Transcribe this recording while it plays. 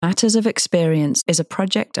Matters of Experience is a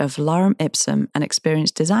project of Lorem Ipsum, an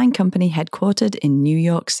experience design company headquartered in New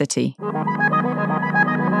York City.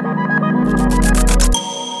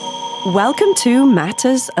 Welcome to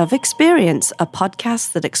Matters of Experience, a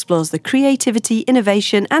podcast that explores the creativity,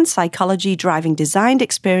 innovation, and psychology driving designed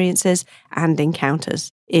experiences and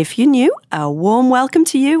encounters. If you're new, a warm welcome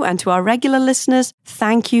to you, and to our regular listeners,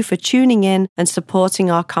 thank you for tuning in and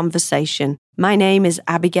supporting our conversation. My name is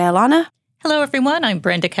Abigail Honor. Hello, everyone. I'm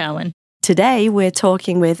Brenda Cowan. Today, we're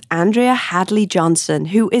talking with Andrea Hadley-Johnson,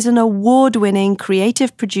 who is an award-winning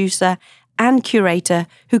creative producer and curator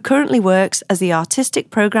who currently works as the artistic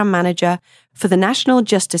program manager for the National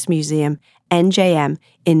Justice Museum, NJM,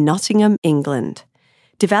 in Nottingham, England,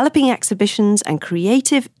 developing exhibitions and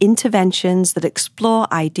creative interventions that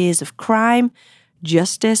explore ideas of crime,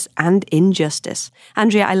 justice, and injustice.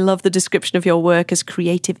 Andrea, I love the description of your work as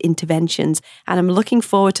creative interventions, and I'm looking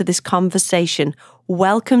forward to this conversation.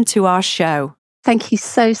 Welcome to our show. Thank you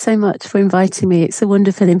so much for inviting me. It's a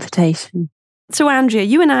wonderful invitation. So, Andrea,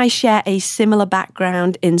 you and I share a similar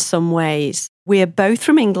background in some ways. We are both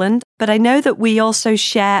from England, but I know that we also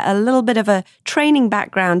share a little bit of a training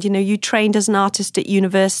background. You know, you trained as an artist at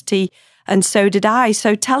university, and so did I.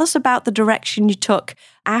 So tell us about the direction you took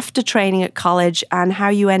after training at college and how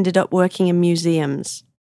you ended up working in museums.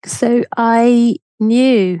 So I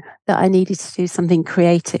knew that I needed to do something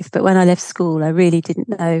creative, but when I left school, I really didn't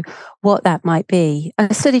know what that might be.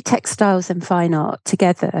 I studied textiles and fine art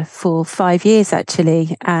together for 5 years,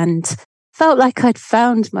 actually, and felt like I'd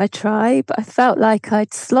found my tribe. I felt like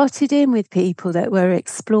I'd slotted in with people that were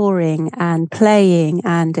exploring and playing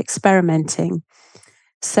and experimenting.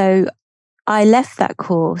 So I left that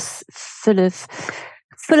course full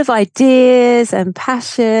of ideas and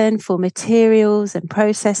passion for materials and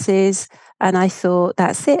processes. And I thought,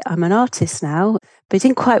 that's it, I'm an artist now. But it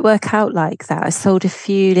didn't quite work out like that. I sold a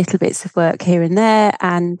few little bits of work here and there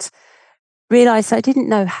and realised I didn't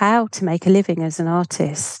know how to make a living as an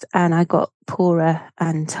artist. And I got poorer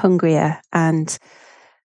and hungrier and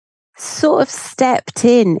sort of stepped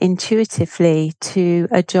in intuitively to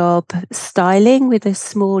a job styling with a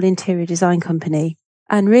small interior design company.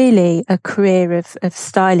 And really a career of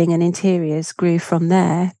styling and interiors grew from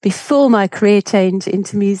there before my career change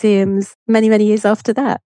into museums many years after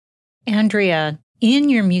that. Andrea, in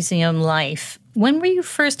your museum life, when were you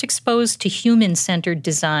first exposed to human-centered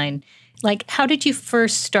design? Like, how did you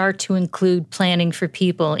first start to include planning for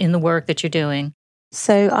people in the work that you're doing?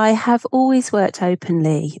 So I have always worked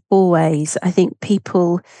openly, always. I think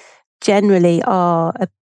people generally are a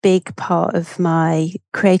big part of my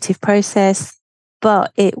creative process.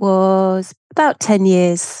 But it was about 10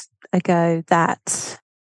 years ago that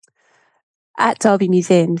at Derby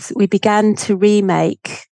Museums, we began to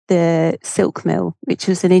remake the Silk Mill, which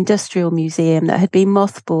was an industrial museum that had been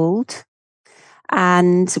mothballed.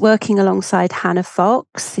 And working alongside Hannah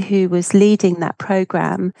Fox, who was leading that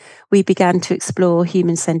program, we began to explore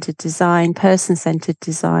human-centered design, person-centered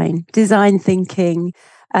design, design thinking.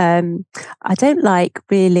 I don't like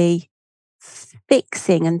really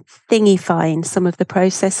fixing and thingifying some of the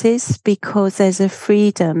processes because there's a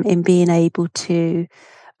freedom in being able to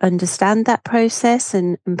understand that process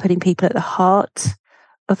and putting people at the heart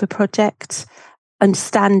of a project,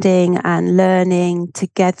 understanding and learning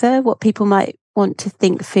together what people might want to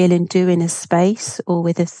think, feel and do in a space or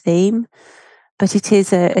with a theme. But it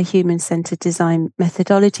is a human-centered design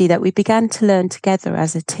methodology that we began to learn together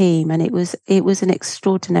as a team, and it was an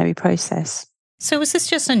extraordinary process. So is this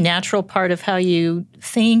just a natural part of how you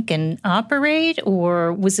think and operate,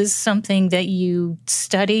 or was this something that you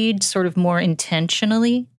studied sort of more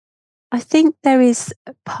intentionally? I think there is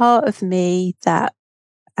a part of me that,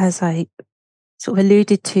 as I sort of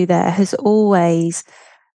alluded to there, has always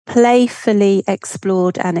playfully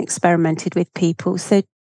explored and experimented with people. So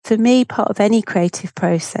for me, part of any creative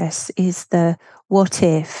process is the what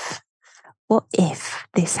if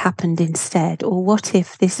this happened instead, or what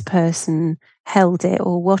if this person held it,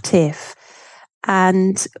 or what if.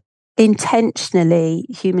 And intentionally,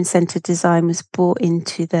 human-centered design was brought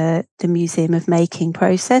into the Museum of Making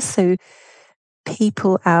process. So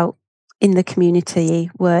people out in the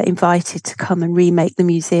community were invited to come and remake the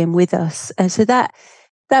museum with us. So that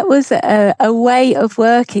was a way of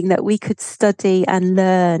working that we could study and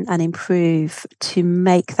learn and improve to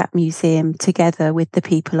make that museum together with the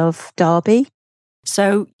people of Derby.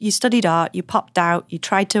 So you studied art, you popped out, you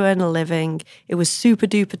tried to earn a living. It was super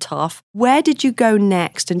duper tough. Where did you go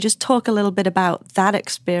next? And just talk a little bit about that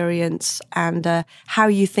experience and how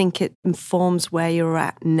you think it informs where you're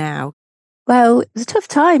at now. Well, it was a tough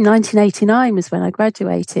time. 1989 was when I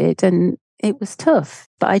graduated, and it was tough.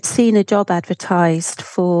 But I'd seen a job advertised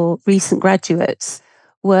for recent graduates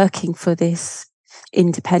working for this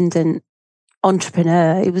independent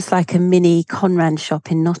entrepreneur. It was like a mini Conran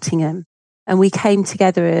shop in Nottingham. And we came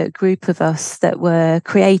together, a group of us that were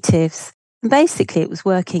creatives. And basically, it was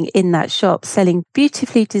working in that shop, selling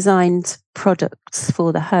beautifully designed products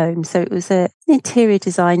for the home. So it was an interior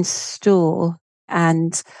design store.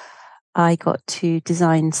 And I got to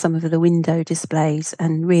design some of the window displays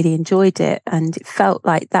and really enjoyed it. And it felt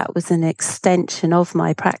like that was an extension of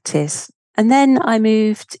my practice. And then I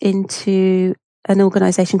moved into an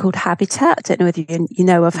organisation called Habitat. I don't know whether you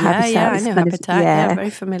know of Habitat. Yeah, I know Habitat. Yeah, very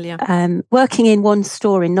familiar. Working in one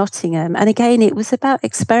store in Nottingham. And again, it was about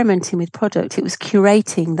experimenting with product. It was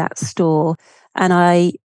curating that store. And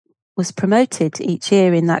I was promoted each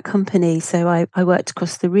year in that company. So I worked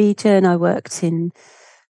across the region. I worked in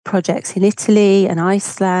projects in Italy and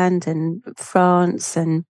Iceland and France.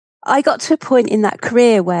 And I got to a point in that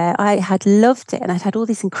career where I had loved it and I'd had all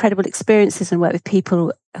these incredible experiences and worked with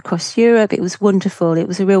people across Europe. It was wonderful. It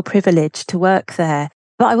was a real privilege to work there.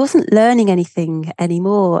 But I wasn't learning anything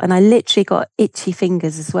anymore. And I literally got itchy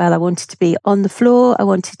fingers as well. I wanted to be on the floor. I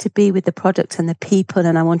wanted to be with the product and the people.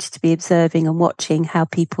 And I wanted to be observing and watching how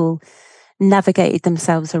people navigated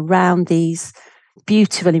themselves around these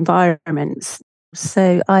beautiful environments.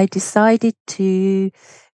 So I decided to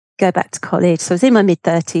go back to college. So I was in my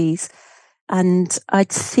mid-30s and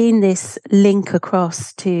I'd seen this link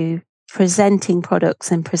across to presenting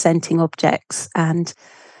products and presenting objects and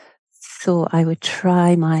thought I would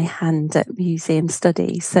try my hand at museum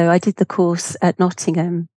study. So I did the course at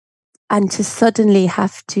Nottingham, and to suddenly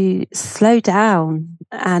have to slow down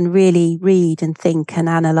and really read and think and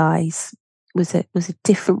analyse was a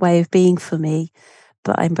different way of being for me.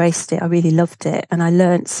 But I embraced it. I really loved it. And I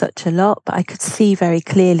learned such a lot, but I could see very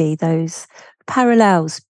clearly those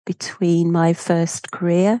parallels between my first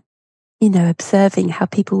career, observing how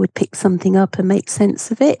people would pick something up and make sense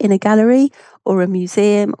of it in a gallery or a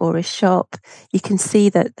museum or a shop. You can see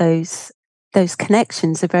that those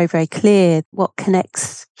connections are very, very clear. What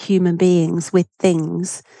connects human beings with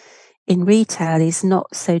things in retail is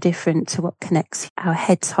not so different to what connects our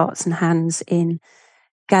heads, hearts and hands in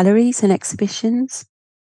galleries and exhibitions.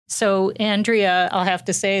 So Andrea, I'll have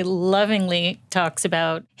to say, lovingly talks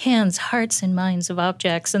about hands, hearts, and minds of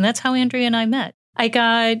objects. And that's how Andrea and I met. I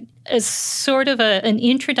got a sort of an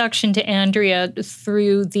introduction to Andrea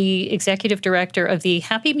through the executive director of the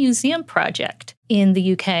Happy Museum Project in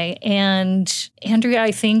the UK. And Andrea,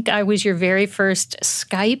 I think I was your very first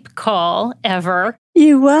Skype call ever.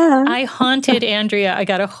 You were. I haunted Andrea. I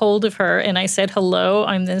got a hold of her and I said, hello,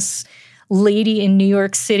 I'm this lady in New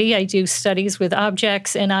York City. I do studies with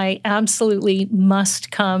objects, and I absolutely must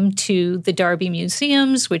come to the Derby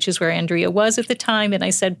Museums, which is where Andrea was at the time. And I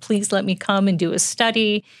said, please let me come and do a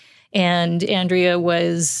study. And Andrea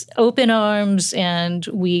was open arms, and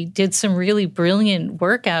we did some really brilliant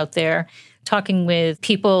work out there, talking with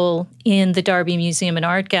people in the Derby Museum and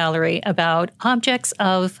Art Gallery about objects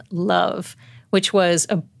of love, which was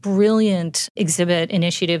a brilliant exhibit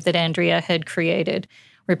initiative that Andrea had created,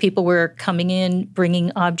 where people were coming in,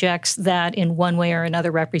 bringing objects that in one way or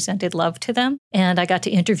another represented love to them. And I got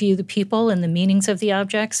to interview the people and the meanings of the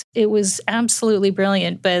objects. It was absolutely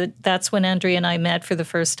brilliant, but that's when Andrea and I met for the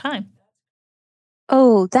first time.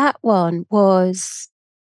 Oh, that one was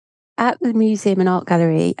at the Museum and Art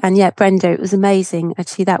Gallery. And yeah, Brenda, it was amazing.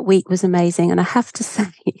 Actually, that week was amazing. And I have to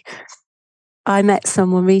say, I met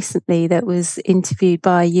someone recently that was interviewed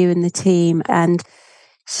by you and the team, and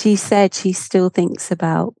she said she still thinks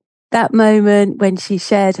about that moment when she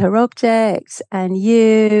shared her object and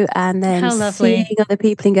you, and then seeing other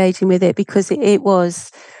people engaging with it, because it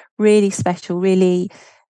was really special, really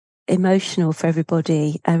emotional for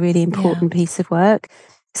everybody, a really important piece of work.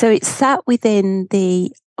 So it sat within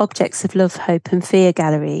the Objects of Love, Hope and Fear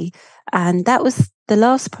gallery. And that was the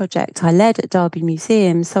last project I led at Derby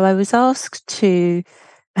Museum. So I was asked to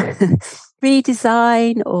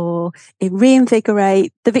redesign or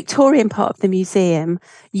reinvigorate the Victorian part of the museum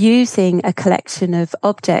using a collection of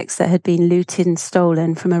objects that had been looted and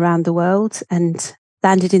stolen from around the world and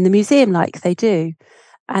landed in the museum like they do.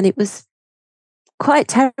 And it was quite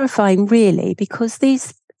terrifying, really, because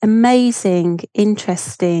these amazing,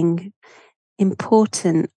 interesting,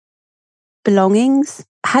 important belongings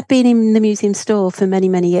had been in the museum store for many,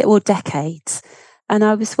 many years or decades. And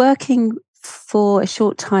I was working for a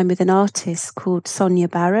short time with an artist called Sonia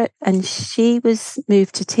Barrett, and she was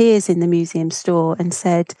moved to tears in the museum store and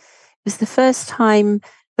said it was the first time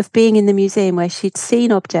of being in the museum where she'd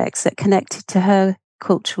seen objects that connected to her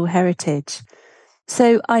cultural heritage.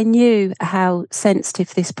 So I knew how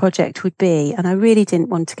sensitive this project would be, and I really didn't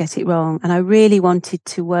want to get it wrong. And I really wanted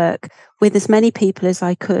to work with as many people as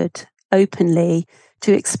I could openly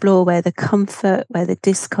to explore where the comfort, where the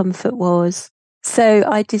discomfort was. So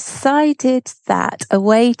I decided that a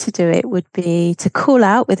way to do it would be to call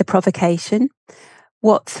out with a provocation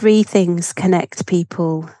what 3 things connect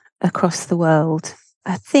people across the world.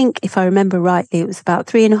 I think, if I remember rightly, it was about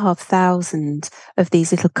 3,500 of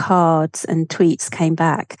these little cards and tweets came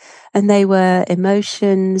back. And they were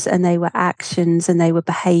emotions and they were actions and they were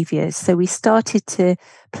behaviors. So we started to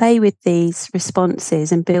play with these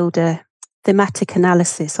responses and build a thematic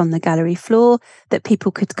analysis on the gallery floor that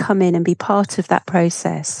people could come in and be part of that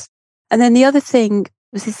process. And then the other thing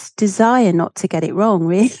was this desire not to get it wrong,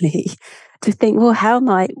 really. To think, well, how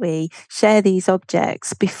might we share these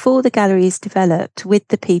objects before the gallery is developed with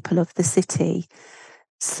the people of the city?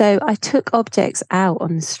 So I took objects out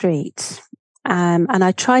on the street and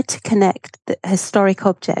I tried to connect the historic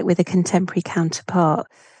object with a contemporary counterpart.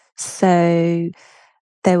 So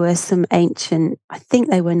there were some ancient, I think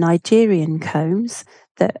they were Nigerian combs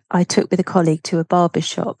that I took with a colleague to a barber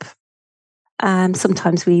shop.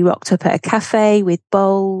 Sometimes we rocked up at a cafe with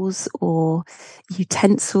bowls or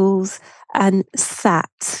utensils and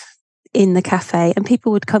sat in the cafe, and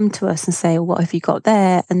people would come to us and say, well, what have you got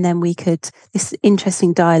there? And then this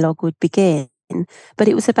interesting dialogue would begin. But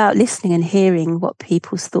it was about listening and hearing what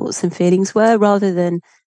people's thoughts and feelings were rather than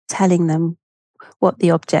telling them what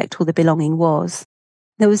the object or the belonging was.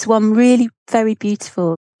 There was one really very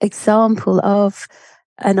beautiful example of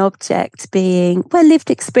an object being where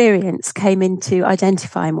lived experience came into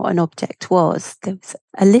identifying what an object was. There was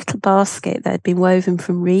a little basket that had been woven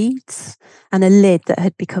from reeds and a lid that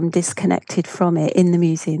had become disconnected from it in the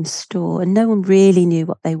museum store, and no one really knew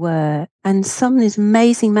what they were. And this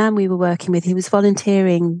amazing man we were working with, he was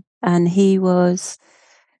volunteering and he was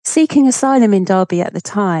seeking asylum in Derby at the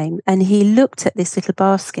time, and he looked at this little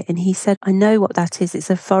basket and he said, I know what that is.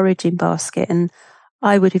 It's a foraging basket, and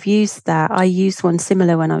I would have used that. I used one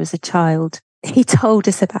similar when I was a child. He told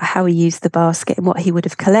us about how he used the basket and what he would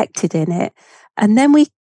have collected in it. And then we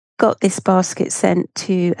got this basket sent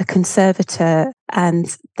to a conservator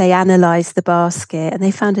and they analysed the basket and they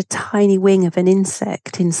found a tiny wing of an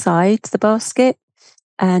insect inside the basket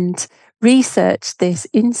and researched this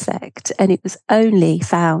insect, and it was only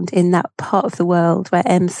found in that part of the world where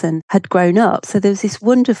Emerson had grown up. So there was this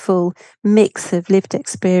wonderful mix of lived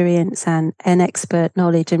experience and expert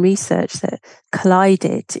knowledge and research that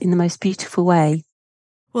collided in the most beautiful way.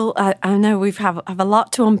 Well, I know we have a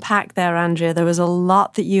lot to unpack there, Andrea. There was a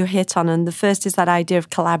lot that you hit on. And the first is that idea of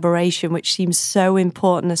collaboration, which seems so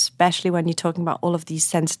important, especially when you're talking about all of these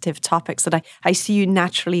sensitive topics that I see you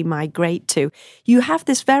naturally migrate to. You have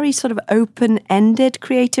this very sort of open-ended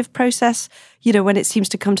creative process, when it seems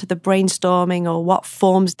to come to the brainstorming or what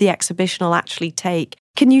forms the exhibition will actually take.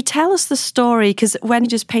 Can you tell us the story? Because when you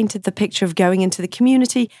just painted the picture of going into the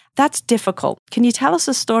community, that's difficult. Can you tell us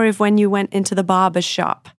the story of when you went into the barber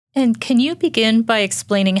shop? And can you begin by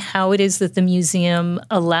explaining how it is that the museum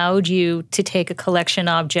allowed you to take a collection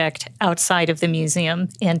object outside of the museum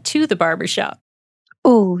and to the barber shop?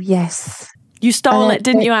 Oh, yes. You stole it,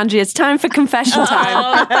 didn't you, Andrea? It's time for confession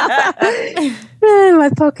time.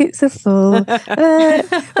 My pockets are full.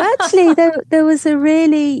 Actually, there was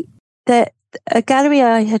a gallery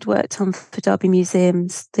I had worked on for Derby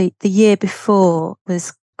Museums the year before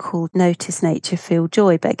was called Notice Nature, Feel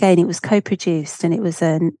Joy. But again, it was co-produced and it was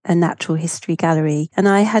a natural history gallery. And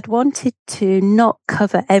I had wanted to not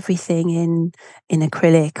cover everything in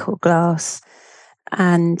acrylic or glass,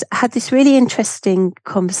 and had this really interesting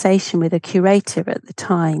conversation with a curator at the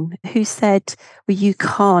time who said, well, you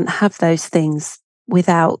can't have those things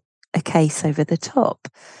without a case over the top.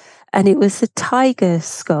 And it was a tiger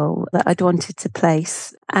skull that I'd wanted to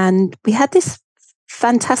place. And we had this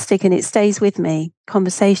fantastic, and it stays with me,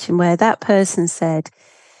 conversation where that person said,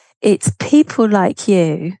 it's people like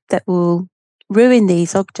you that will ruin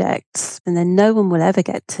these objects and then no one will ever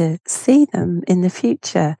get to see them in the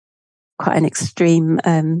future. Quite an extreme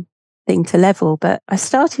thing to level. But I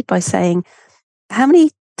started by saying, how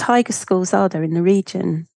many tiger skulls are there in the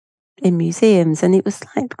region in museums? And it was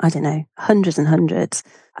like, I don't know, hundreds and hundreds.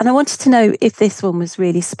 And I wanted to know if this one was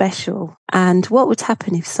really special and what would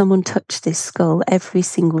happen if someone touched this skull every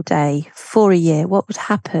single day for a year. What would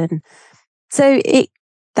happen? So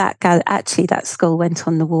that skull went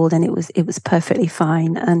on the wall, and it was perfectly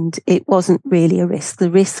fine, and it wasn't really a risk.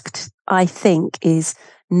 The risk, I think, is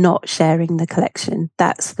not sharing the collection.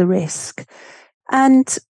 That's the risk.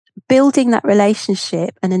 And building that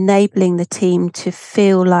relationship and enabling the team to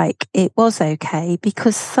feel like it was okay,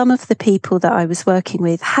 because some of the people that I was working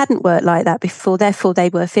with hadn't worked like that before, therefore they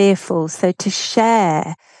were fearful. So to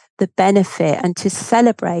share the benefit and to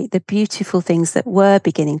celebrate the beautiful things that were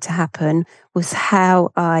beginning to happen was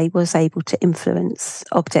how I was able to influence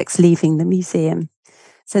objects leaving the museum.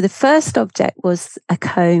 So the first object was a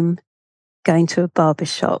comb going to a barber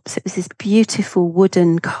shop. So it was this beautiful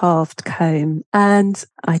wooden carved comb. And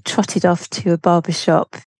I trotted off to a barber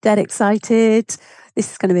shop, dead excited.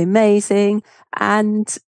 This is going to be amazing.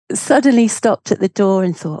 And suddenly stopped at the door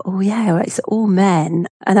and thought, oh yeah, it's all men.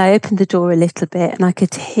 And I opened the door a little bit and I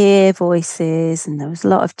could hear voices and there was a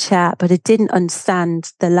lot of chat, but I didn't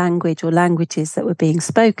understand the language or languages that were being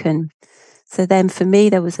spoken. So then for me,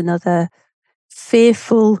 there was another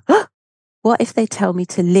fearful, what if they tell me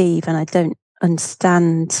to leave and I don't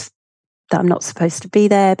understand that I'm not supposed to be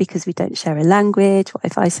there because we don't share a language? What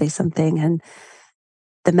if I say something and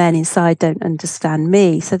the men inside don't understand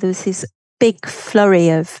me? So there was this big flurry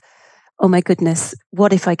of, oh my goodness,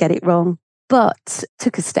 what if I get it wrong? But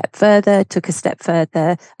took a step further,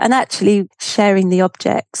 and actually sharing the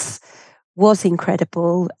objects was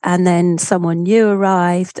incredible. And then someone new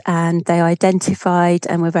arrived and they identified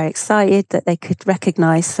and were very excited that they could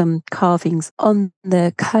recognize some carvings on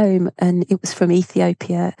the comb, and it was from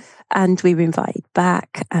Ethiopia. And we were invited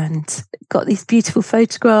back and got these beautiful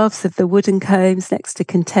photographs of the wooden combs next to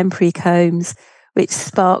contemporary combs, which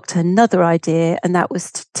sparked another idea, and that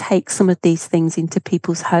was to take some of these things into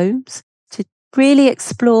people's homes, to really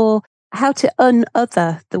explore how to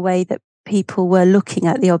unother the way that people were looking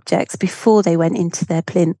at the objects before they went into their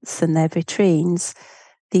plinths and their vitrines.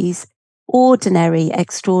 These ordinary,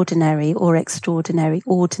 extraordinary, or extraordinary,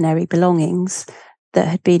 ordinary belongings that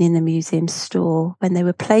had been in the museum store, when they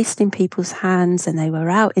were placed in people's hands and they were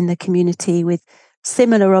out in the community with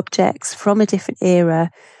similar objects from a different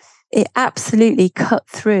era, it absolutely cut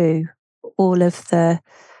through all of the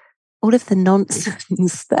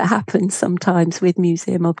nonsense that happens sometimes with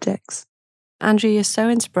museum objects. Andrea, you're so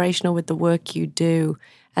inspirational with the work you do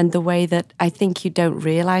and the way that I think you don't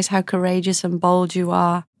realize how courageous and bold you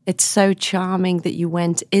are. It's so charming that you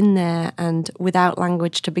went in there and without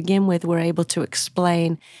language to begin with, were able to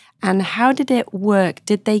explain. And how did it work?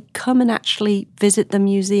 Did they come and actually visit the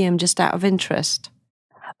museum just out of interest?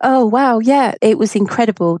 Oh, wow. Yeah, it was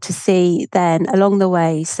incredible to see then along the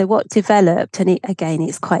way. So what developed, and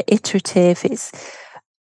it's quite iterative. It's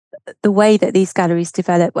the way that these galleries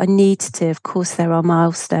develop. I need to, of course, there are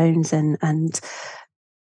milestones and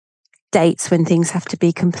dates when things have to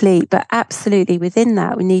be complete. But absolutely within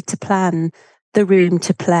that, we need to plan the room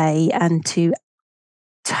to play and to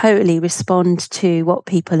totally respond to what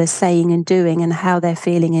people are saying and doing and how they're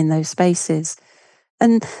feeling in those spaces.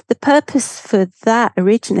 And the purpose for that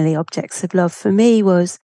originally, Objects of Love, for me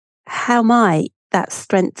was how might that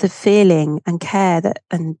strength of feeling and care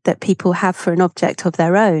that people have for an object of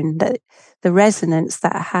their own, that the resonance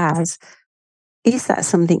that has, is that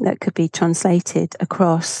something that could be translated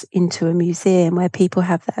across into a museum where people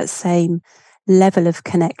have that same level of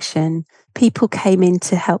connection? People came in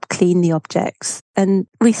to help clean the objects, and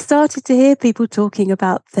we started to hear people talking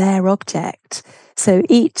about their object. So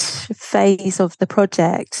each phase of the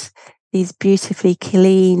project, these beautifully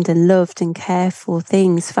cleaned and loved and cared for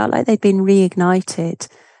things felt like they'd been reignited.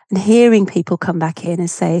 And hearing people come back in and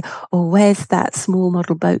say, oh, where's that small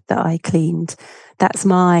model boat that I cleaned? That's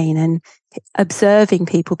mine. And observing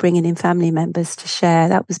people bringing in family members to share,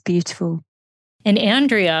 that was beautiful. And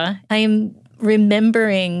Andrea, I'm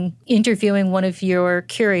remembering interviewing one of your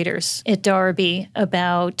curators at Derby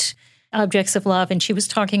about Objects of Love, and she was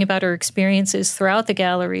talking about her experiences throughout the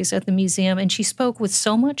galleries at the museum, and she spoke with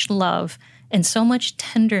so much love and so much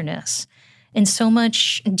tenderness and so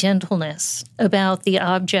much gentleness about the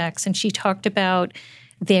objects, and she talked about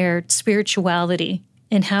their spirituality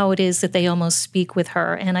and how it is that they almost speak with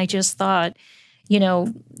her. And I just thought,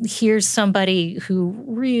 here's somebody who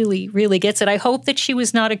really, really gets it. I hope that she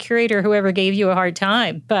was not a curator who ever gave you a hard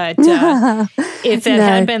time, but if that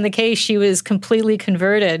had been the case, she was completely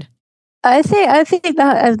converted. I think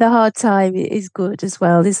that the hard time is good as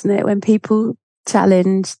well, isn't it? When people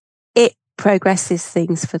challenge, it progresses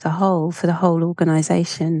things for the whole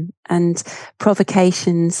organization. And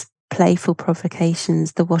provocations, playful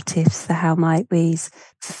provocations, the what ifs, the how might we's,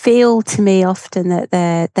 feel to me often that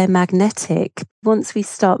they're magnetic. Once we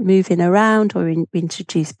start moving around or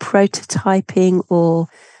introduce prototyping or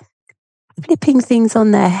flipping things on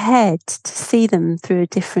their head to see them through a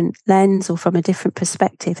different lens or from a different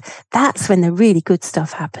perspective, that's when the really good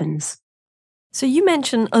stuff happens. So you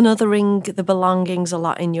mentioned unothering the belongings a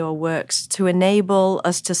lot in your works to enable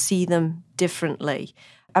us to see them differently.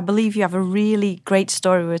 I believe you have a really great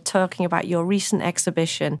story. We're talking about your recent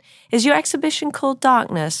exhibition. Is your exhibition called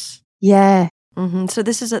Darkness? Yeah. So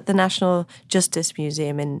this is at the National Justice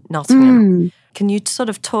Museum in Nottingham. Can you sort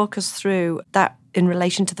of talk us through that in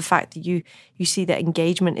relation to the fact that you see that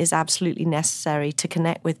engagement is absolutely necessary to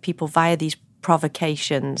connect with people via these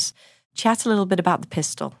provocations? Chat a little bit about the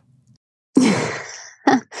pistol.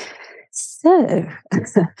 So,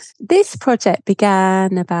 this project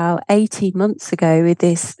began about 18 months ago with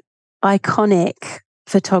this iconic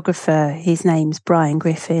photographer. His name's Brian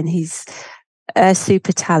Griffin. He's a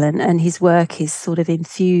super talent, and his work is sort of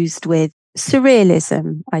infused with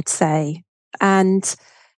surrealism, I'd say. And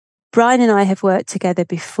Brian and I have worked together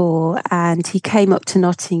before, and he came up to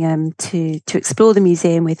Nottingham to explore the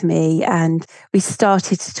museum with me, and we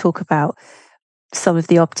started to talk about some of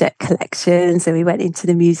the object collections, and we went into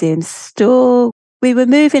the museum store. We were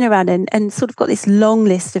moving around and sort of got this long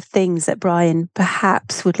list of things that Brian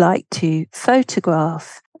perhaps would like to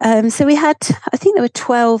photograph. So we had, I think there were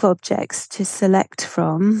 12 objects to select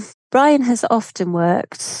from. Brian has often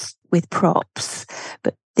worked with props,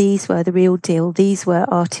 but these were the real deal. These were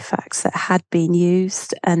artifacts that had been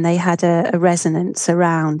used, and they had a resonance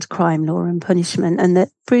around crime, law and punishment, and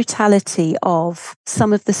the brutality of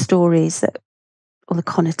some of the stories that, or the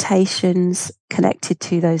connotations connected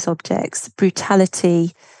to those objects,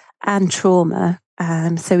 brutality and trauma.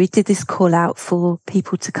 So we did this call out for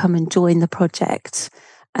people to come and join the project,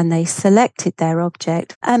 and they selected their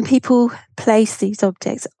object, and people placed these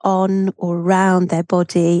objects on or around their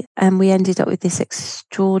body, and we ended up with this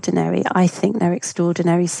extraordinary, I think they're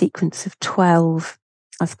extraordinary sequence of 12.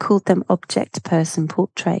 I've called them object person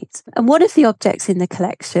portraits. And one of the objects in the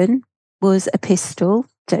collection was a pistol.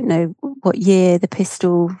 Don't know what year the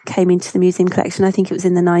pistol came into the museum collection. I think it was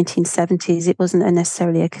in the 1970s. It wasn't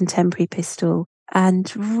necessarily a contemporary pistol.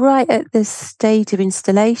 And right at the stage of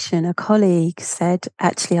installation, a colleague said,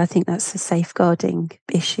 actually, I think that's a safeguarding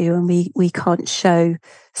issue, and we can't show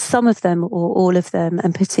some of them or all of them,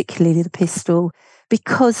 and particularly the pistol,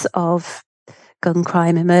 because of gun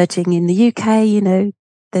crime emerging in the UK. You know,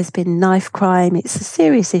 there's been knife crime. It's a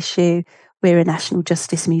serious issue. We're a National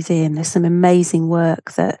Justice Museum. There's some amazing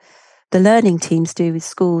work that the learning teams do with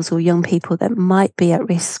schools or young people that might be at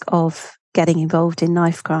risk of getting involved in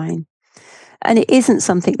knife crime. And it isn't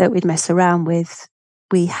something that we'd mess around with.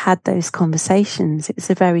 We had those conversations. It's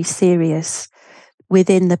a very serious,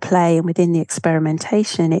 within the play and within the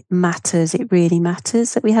experimentation, it matters. It really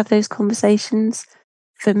matters that we have those conversations.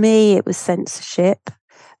 For me, it was censorship.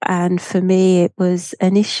 And for me, it was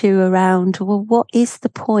an issue around, well, what is the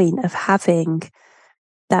point of having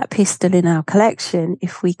that pistol in our collection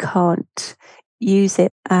if we can't use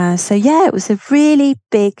it? So yeah, it was a really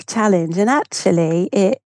big challenge. And actually,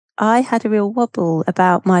 I had a real wobble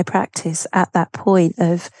about my practice at that point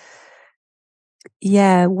of,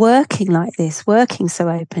 working like this, working so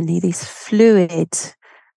openly, these fluid,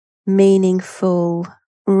 meaningful,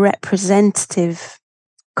 representative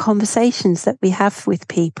conversations that we have with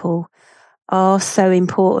people are so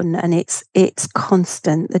important, and it's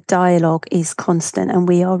constant. The dialogue is constant, and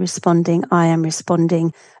we are responding. I am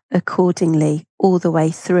responding accordingly all the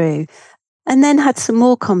way through. And then had some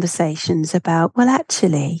more conversations about, well,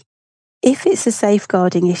 actually, if it's a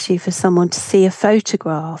safeguarding issue for someone to see a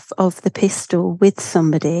photograph of the pistol with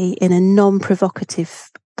somebody in a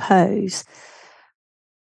non-provocative pose,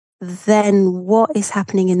 then what is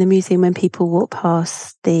happening in the museum when people walk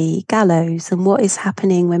past the gallows, and what is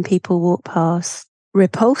happening when people walk past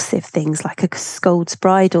repulsive things like a scold's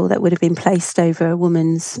bridle that would have been placed over a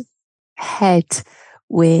woman's head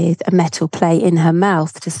with a metal plate in her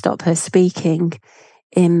mouth to stop her speaking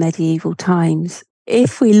in medieval times.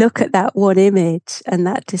 If we look at that one image and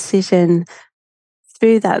that decision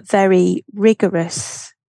through that very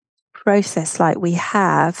rigorous process like we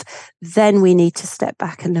have, then we need to step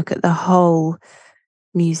back and look at the whole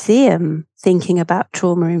museum, thinking about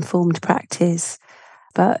trauma-informed practice.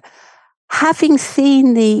 But having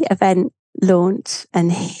seen the event launch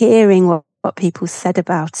and hearing what people said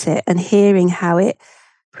about it and hearing how it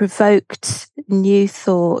provoked new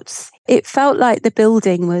thoughts, it felt like the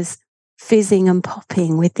building was fizzing and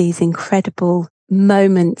popping with these incredible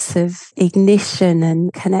moments of ignition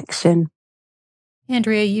and connection.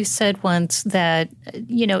 Andrea, you said once that,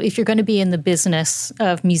 if you're going to be in the business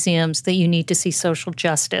of museums, that you need to see social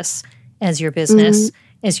justice as your business,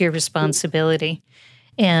 as your responsibility.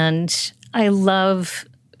 And I love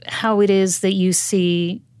how it is that you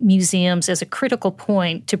see museums as a critical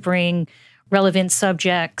point to bring relevant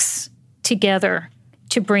subjects together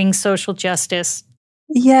to bring social justice?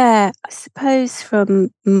 Yeah, I suppose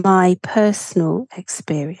from my personal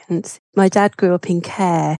experience, my dad grew up in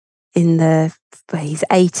care he's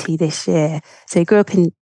 80 this year. So he grew up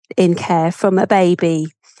in care from a baby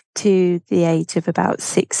to the age of about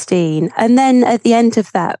 16. And then at the end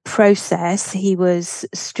of that process, he was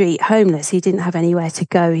street homeless. He didn't have anywhere to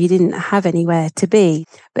go. He didn't have anywhere to be.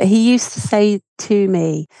 But he used to say to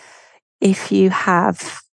me, if you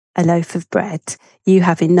have a loaf of bread, you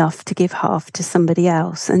have enough to give half to somebody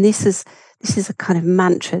else. And this is a kind of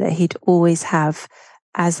mantra that he'd always have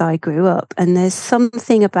as I grew up. And there's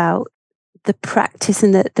something about the practice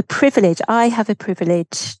and the privilege. I have a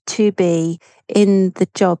privilege to be in the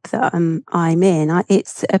job that I'm in.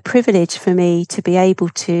 It's a privilege for me to be able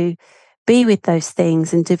to be with those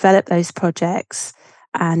things and develop those projects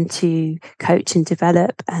and to coach and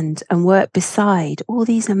develop and work beside all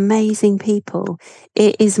these amazing people.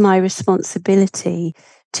 It is my responsibility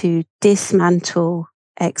to dismantle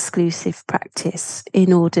exclusive practice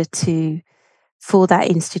in order for that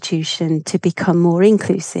institution to become more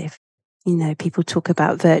inclusive. You know, people talk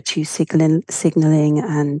about virtue signaling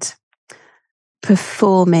and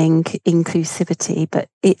performing inclusivity, but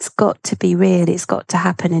it's got to be real, it's got to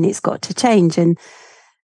happen, and it's got to change. And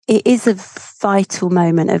it is a vital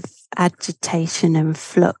moment of agitation and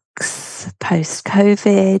flux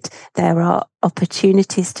post-COVID. There are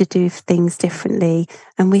opportunities to do things differently,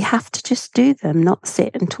 and we have to just do them, not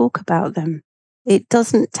sit and talk about them. It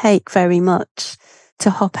doesn't take very much to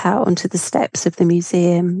hop out onto the steps of the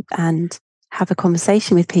museum and have a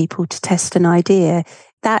conversation with people to test an idea.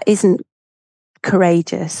 That isn't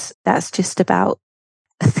courageous. That's just about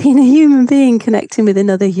being a human being connecting with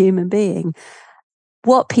another human being.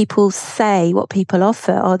 What people say, what people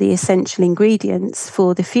offer are the essential ingredients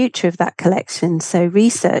for the future of that collection. So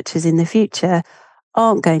researchers in the future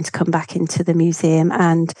aren't going to come back into the museum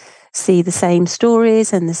and see the same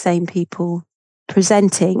stories and the same people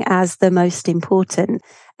presenting as the most important.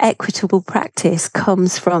 Equitable practice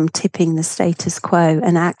comes from tipping the status quo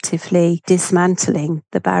and actively dismantling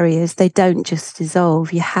the barriers. They don't just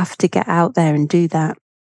dissolve. You have to get out there and do that.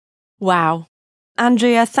 Wow.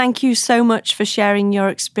 Andrea, thank you so much for sharing your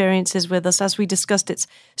experiences with us. As we discussed, it's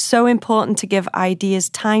so important to give ideas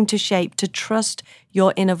time to shape, to trust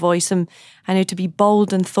your inner voice, and I know to be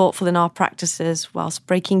bold and thoughtful in our practices whilst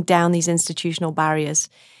breaking down these institutional barriers.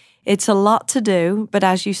 It's a lot to do, but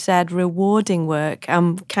as you said, rewarding work,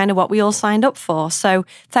 kind of what we all signed up for. So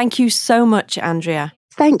thank you so much, Andrea.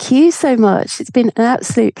 Thank you so much. It's been an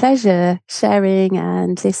absolute pleasure sharing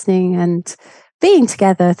and listening and being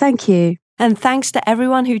together. Thank you. And thanks to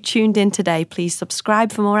everyone who tuned in today. Please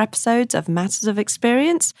subscribe for more episodes of Matters of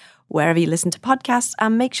Experience, wherever you listen to podcasts,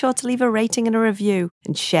 and make sure to leave a rating and a review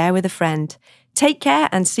and share with a friend. Take care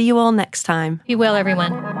and see you all next time. Be well,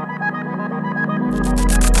 everyone.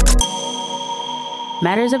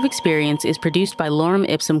 Matters of Experience is produced by Lorem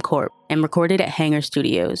Ipsum Corp. and recorded at Hangar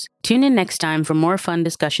Studios. Tune in next time for more fun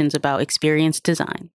discussions about experience design.